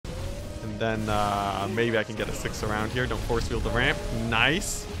And then maybe I can get a 6 around here. Don't force field the ramp.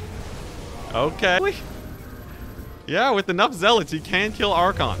 Nice. Okay. Yeah, with enough zealots, you can kill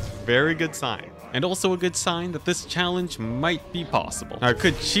Archons. Very good sign. And also a good sign that this challenge might be possible. Now, I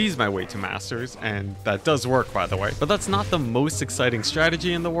could cheese my way to Masters, and that does work, by the way, but that's not the most exciting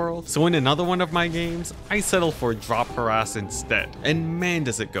strategy in the world. So in another one of my games, I settle for drop harass instead. And man,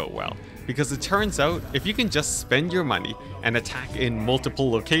 does it go well. Because it turns out, if you can just spend your money and attack in multiple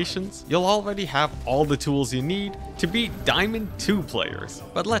locations, you'll already have all the tools you need to beat Diamond 2 players.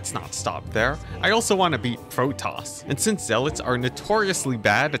 But let's not stop there. I also want to beat Protoss. And since Zealots are notoriously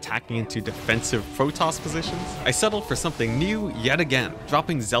bad attacking into defensive Protoss positions, I settled for something new yet again,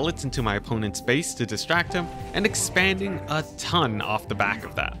 dropping Zealots into my opponent's base to distract him and expanding a ton off the back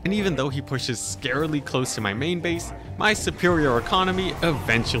of that. And even though he pushes scarily close to my main base, my superior economy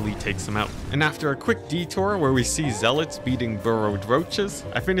eventually takes him out. And after a quick detour where we see Zealots beating burrowed roaches,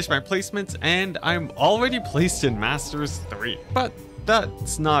 I finish my placements and I'm already placed in Masters 3. But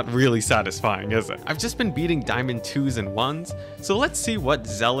that's not really satisfying, is it? I've just been beating Diamond 2s and 1s, so let's see what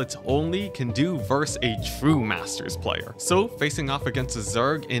Zealots only can do versus a true Masters player. So, facing off against a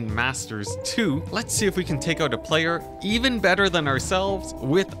Zerg in Masters 2, let's see if we can take out a player even better than ourselves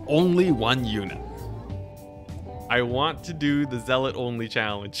with only 1 unit. I want to do the Zealot only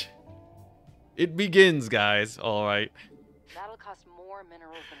challenge. It begins, guys. Alright. That'll cost more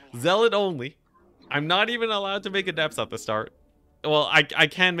minerals than we have. Zealot only. I'm not even allowed to make adepts at the start. Well, I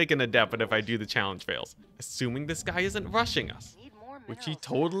can make an adept, but if I do, the challenge fails. Assuming this guy isn't rushing us. Need more Which he minerals.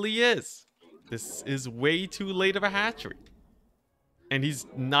 totally is. This is way too late of a hatchery. And he's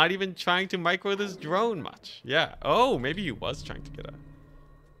not even trying to micro this drone much. Yeah. Oh, maybe he was trying to get a...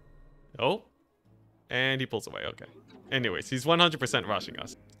 Oh. And he pulls away. Okay. Anyways, he's 100% rushing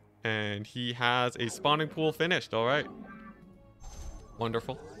us. And he has a spawning pool finished. All right.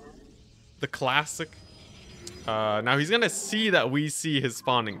 Wonderful. The classic. Now he's going to see that we see his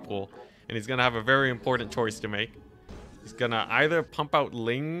spawning pool. And he's going to have a very important choice to make. He's going to either pump out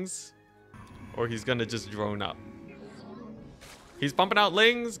lings or he's going to just drone up. He's pumping out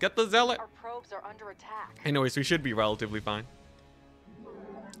lings. Get the zealot. Our probes are under attack. Anyways, we should be relatively fine.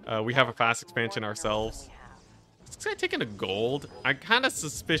 We have a fast expansion ourselves. Is this guy taking a gold? I'm kind of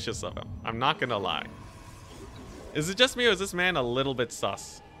suspicious of him. I'm not going to lie. Is it just me or is this man a little bit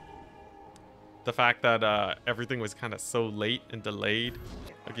sus? The fact that everything was kind of so late and delayed.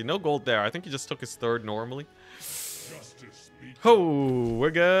 Okay, no gold there. I think he just took his third normally. Oh,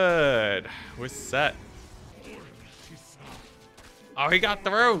 we're good. We're set. Oh, he got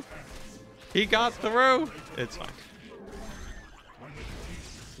through. He got through. It's fine.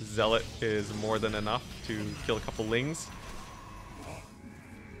 Zealot is more than enough to kill a couple lings.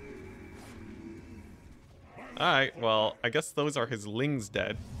 Alright, well, I guess those are his lings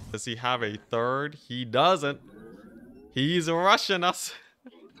dead. Does he have a third? He doesn't. He's rushing us.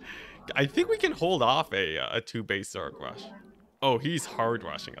 I think we can hold off a 2-base Zerg rush. Oh, he's hard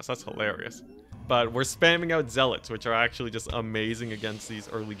rushing us. That's hilarious. But we're spamming out Zealots, which are actually just amazing against these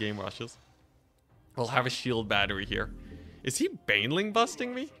early game rushes. We'll have a shield battery here. Is he Baneling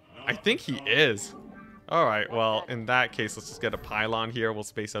busting me? I think he is. Alright, well, in that case, let's just get a pylon here. We'll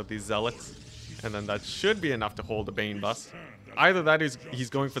space out these Zealots. And then that should be enough to hold a Bane bust. Either that is he's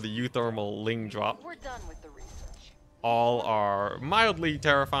going for the euthermal ling drop. We're done with the research. All are mildly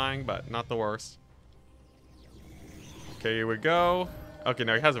terrifying, but not the worst. Okay, here we go. Okay,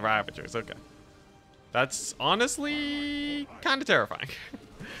 no, he has Ravagers. Okay. That's honestly kind of terrifying.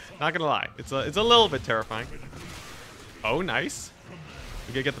 Not gonna lie. It's a little bit terrifying. Oh, nice.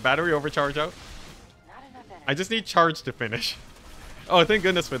 We can get the battery overcharge out. Not enough energy. I just need charge to finish. Oh, thank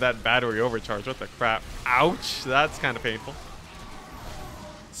goodness for that battery overcharge. What the crap? Ouch. That's kind of painful.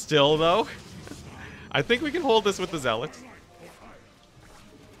 Still, though, I think we can hold this with the Zealots.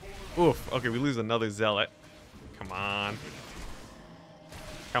 Oof. Okay, we lose another Zealot. Come on.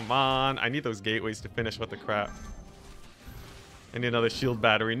 Come on. I need those gateways to finish. What the crap? I need another shield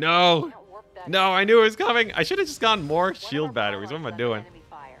battery. No! No, I knew it was coming. I should have just gotten more shield batteries. What am I doing?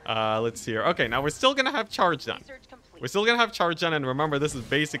 Let's see here. Okay, now we're still going to have charge done. We're still going to have charge done. And remember, this is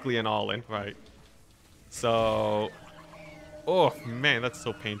basically an all-in, right? So... Oh, man, that's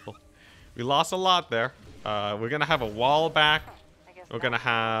so painful. We lost a lot there. We're going to have a wall back. We're going to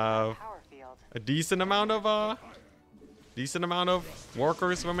have a decent amount of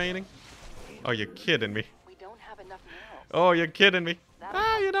workers remaining. Oh, you're kidding me. We don't have enough minerals. Oh, you're kidding me.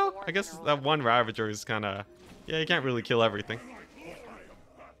 Ah, you know, I guess that one Ravager is kind of... Yeah, you can't really kill everything.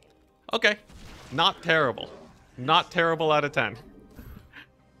 Okay. Not terrible. Not terrible out of 10.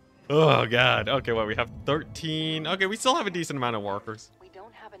 Oh, God. Okay, well, we have 13. Okay, we still have a decent amount of workers. We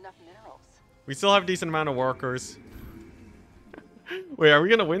don't have enough minerals. We still have a decent amount of workers. Wait, are we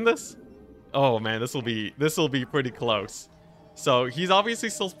gonna win this? Oh man, this will be pretty close. So he's obviously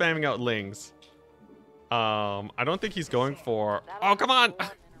still spamming out Lings. I don't think he's going for. Oh come on!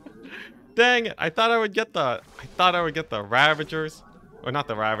 Dang it! I thought I would get the Ravagers, or not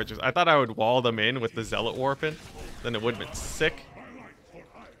the Ravagers. I thought I would wall them in with the Zealot Warp in. Then it would have been sick.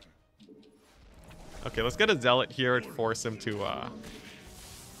 Okay, let's get a Zealot here and force him to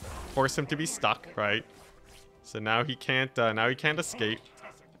be stuck, right? So now he can't escape.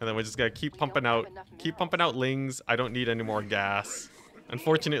 And then we're just gonna keep pumping out Lings. I don't need any more gas.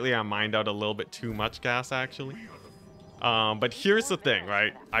 Unfortunately, I mined out a little bit too much gas actually. But here's the thing,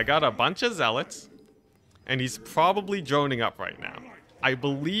 right? I got a bunch of Zealots, and he's probably droning up right now. I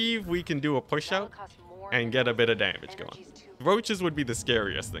believe we can do a push out and get a bit of damage going. Roaches would be the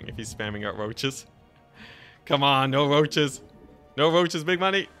scariest thing if he's spamming out roaches. Come on, no roaches. No roaches, big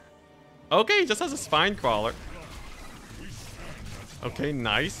money. Okay, he just has a spine crawler. Okay,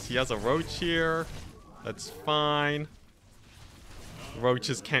 nice. He has a roach here. That's fine.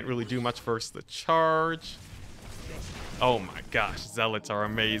 Roaches can't really do much versus the charge. Oh my gosh, Zealots are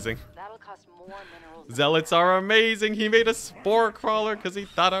amazing. That'll cost more minerals. Zealots are amazing. He made a spore crawler because he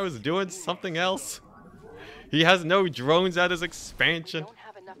thought I was doing something else. He has no drones at his expansion. Don't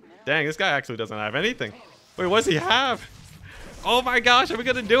have enough minerals. Dang, this guy actually doesn't have anything. Wait, what does he have? Oh my gosh, are we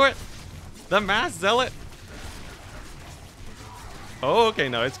gonna do it? The mass Zealot? Oh, okay,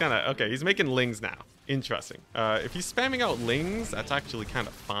 no, it's kind of... Okay, he's making Lings now. Interesting. If he's spamming out Lings, that's actually kind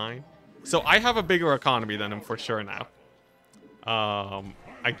of fine. So I have a bigger economy than him for sure now.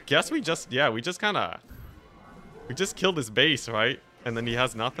 I guess we just killed his base, right? And then he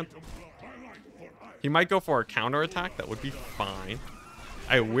has nothing. He might go for a counterattack. That would be fine.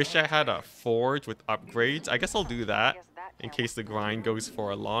 I wish I had a forge with upgrades. I guess I'll do that in case the grind goes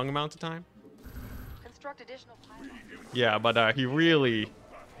for a long amount of time. Construct additional pylons. Yeah, but he really...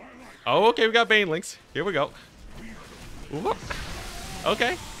 Oh, okay, we got Banelings. Here we go. Whoop.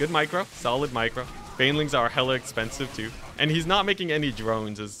 Okay, good micro. Solid micro. Banelings are hella expensive too. And he's not making any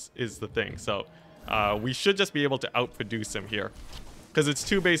drones is the thing. So we should just be able to outproduce him here. Because it's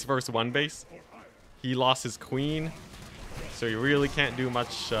 2 base versus 1 base. He lost his queen. So he really can't do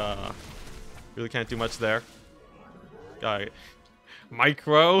much. There. Got it.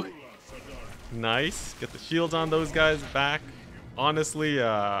 Micro. Nice. Get the shields on those guys back. Honestly,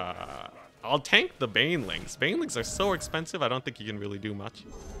 I'll tank the Banelings. Banelings are so expensive, I don't think he can really do much.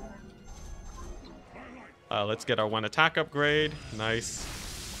 Let's get our 1 attack upgrade. Nice.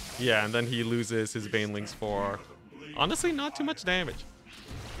 Yeah, and then he loses his Banelings for, honestly, not too much damage.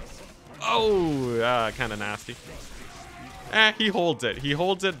 Oh, kind of nasty. He holds it. He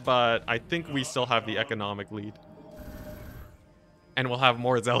holds it, but I think we still have the economic lead. And we'll have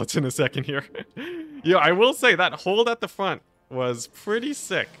more Zealots in a second here. Yeah, I will say that hold at the front was pretty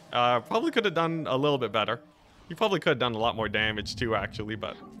sick. Probably could have done a little bit better. He probably could have done a lot more damage too, actually,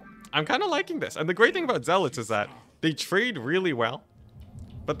 but I'm kind of liking this. And the great thing about Zealots is that they trade really well,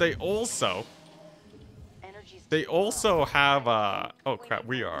 but they also have, oh crap,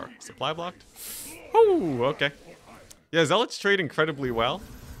 we are supply blocked. Oh, okay. Yeah, Zealots trade incredibly well.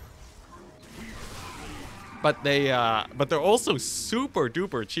 But they're also super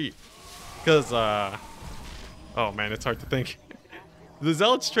duper cheap. Because, oh man, it's hard to think. The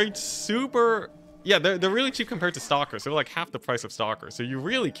Zealots trade super... Yeah, they're really cheap compared to Stalkers. They're like half the price of Stalkers. So you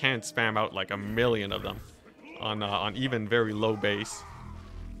really can't spam out like 1 million of them on even very low base.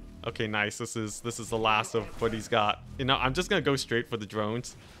 Okay, nice. This is the last of what he's got. You know, I'm just gonna go straight for the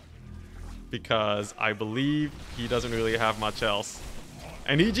drones. Because I believe he doesn't really have much else.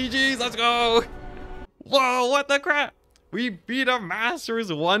 And he GG's, let's go! Whoa, what the crap? We beat a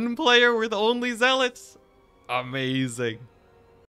Masters 1 player with only Zealots. Amazing.